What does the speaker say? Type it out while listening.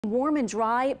Warm and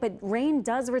dry, but rain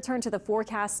does return to the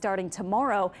forecast starting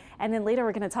tomorrow. And then later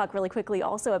we're going to talk really quickly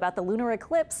also about the lunar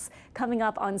eclipse coming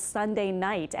up on Sunday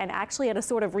night, and actually at a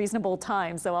sort of reasonable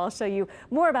time. So I'll show you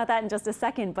more about that in just a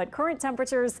second. But current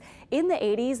temperatures in the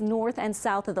 80s north and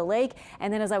south of the lake.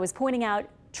 And then, as I was pointing out,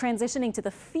 transitioning to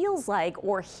the feels like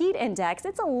or heat index,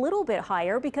 it's a little bit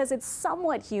higher because it's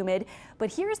somewhat humid.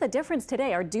 But here's the difference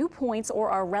today. Our dew points, or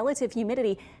our relative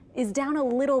humidity, is down a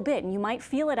little bit, and you might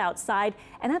feel it outside,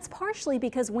 and that's partially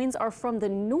because winds are from the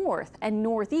north and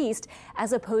northeast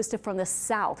as opposed to from the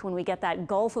south. When we get that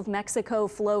Gulf of Mexico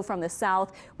flow from the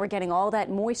south, we're getting all that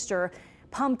moisture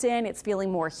pumped in. It's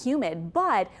feeling more humid,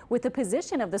 but with the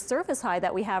position of the surface high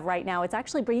that we have right now, it's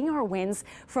actually bringing our winds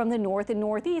from the north and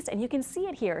northeast, and you can see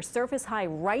it here. Surface high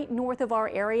right north of our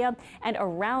area, and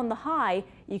around the high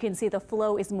you can see the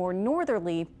flow is more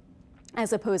northerly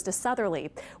as opposed to southerly.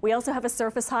 We also have a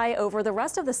surface high over the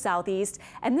rest of the southeast,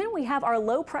 and then we have our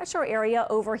low pressure area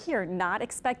over here, not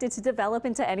expected to develop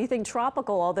into anything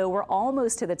tropical, although we're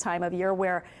almost to the time of year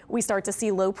where we start to see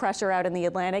low pressure out in the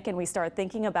Atlantic and we start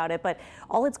thinking about it. But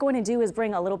all it's going to do is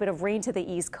bring a little bit of rain to the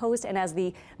east coast, and as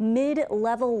the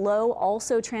mid-level low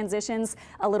also transitions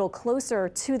a little closer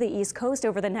to the east coast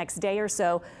over the next day or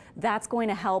so, that's going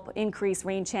to help increase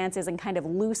rain chances and kind of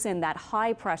loosen that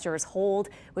high pressure's hold,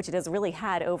 which it has really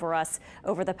had over us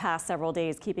over the past several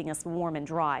days, keeping us warm and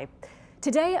dry.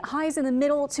 Today, highs in the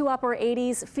middle to upper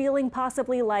 80s, feeling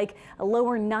possibly like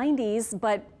lower 90s,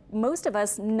 but most of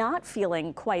us not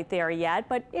feeling quite there yet,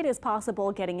 but it is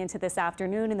possible getting into this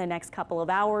afternoon in the next couple of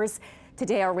hours.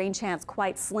 Today, our rain chance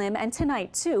quite slim, and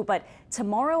tonight too, but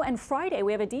tomorrow and Friday,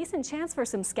 we have a decent chance for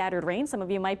some scattered rain. Some of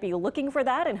you might be looking for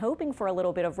that and hoping for a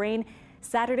little bit of rain.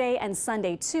 Saturday and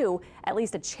Sunday too, at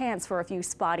least a chance for a few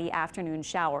spotty afternoon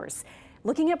showers.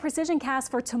 Looking at precision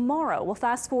cast for tomorrow, we'll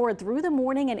fast forward through the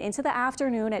morning and into the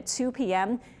afternoon at 2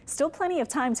 p.m. Still plenty of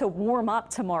time to warm up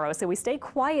tomorrow, so we stay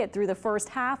quiet through the first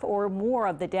half or more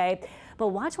of the day. But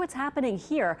watch what's happening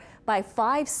here. By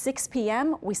 6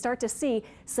 p.m., we start to see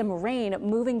some rain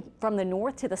moving from the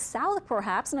north to the south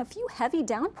perhaps, and a few heavy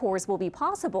downpours will be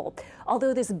possible.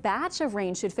 Although this batch of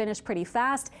rain should finish pretty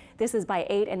fast, this is by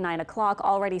 8 and 9 o'clock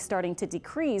already starting to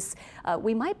decrease.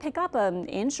 We might pick up an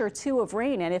inch or two of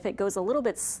rain, and if it goes a little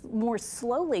bit more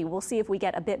slowly, we'll see if we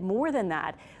get a bit more than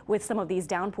that with some of these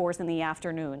downpours in the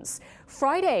afternoons.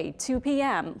 Friday, 2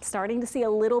 p.m., starting to see a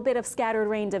little bit of scattered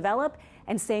rain develop,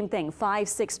 and same thing,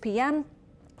 6 p.m.,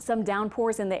 some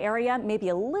downpours in the area, maybe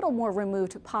a little more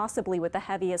removed, possibly with the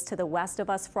heaviest to the west of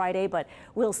us Friday, but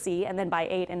we'll see. And then by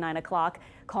 8 and 9 o'clock,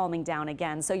 calming down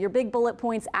again. So your big bullet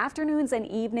points, afternoons and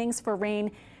evenings for rain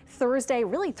Thursday,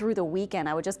 really through the weekend.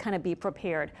 I would just kind of be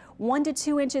prepared. 1 to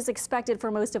 2 inches expected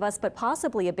for most of us, but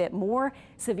possibly a bit more.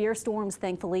 Severe storms,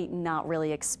 thankfully, not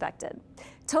really expected.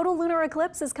 Total lunar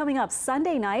eclipse is coming up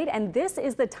Sunday night, and this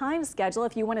is the time schedule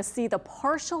if you want to see the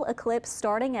partial eclipse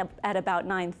starting at about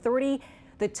 9:30.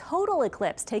 The total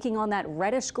eclipse taking on that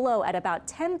reddish glow at about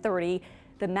 10:30.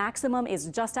 The maximum is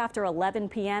just after 11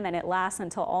 p.m. and it lasts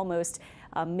until almost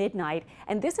midnight.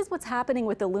 And this is what's happening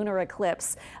with the lunar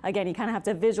eclipse. Again, you kind of have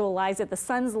to visualize it. The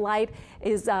sun's light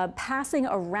is passing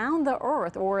around the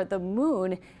Earth, or the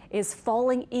moon is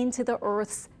falling into the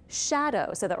Earth's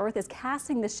shadow. So the Earth is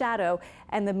casting the shadow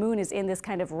and the moon is in this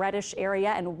kind of reddish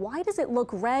area. And why does it look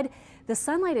red? The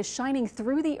sunlight is shining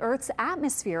through the Earth's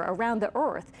atmosphere around the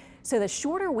Earth. So the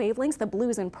shorter wavelengths, the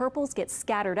blues and purples, get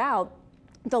scattered out.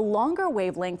 The longer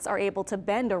wavelengths are able to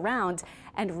bend around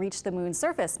and reach the moon's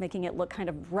surface, making it look kind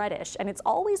of reddish. And it's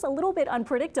always a little bit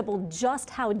unpredictable just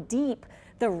how deep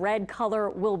the red color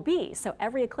will be. So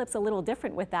every eclipse a little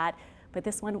different with that. But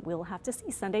this one we'll have to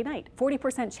see Sunday night.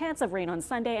 40% chance of rain on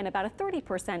Sunday and about a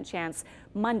 30% chance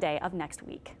Monday of next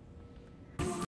week.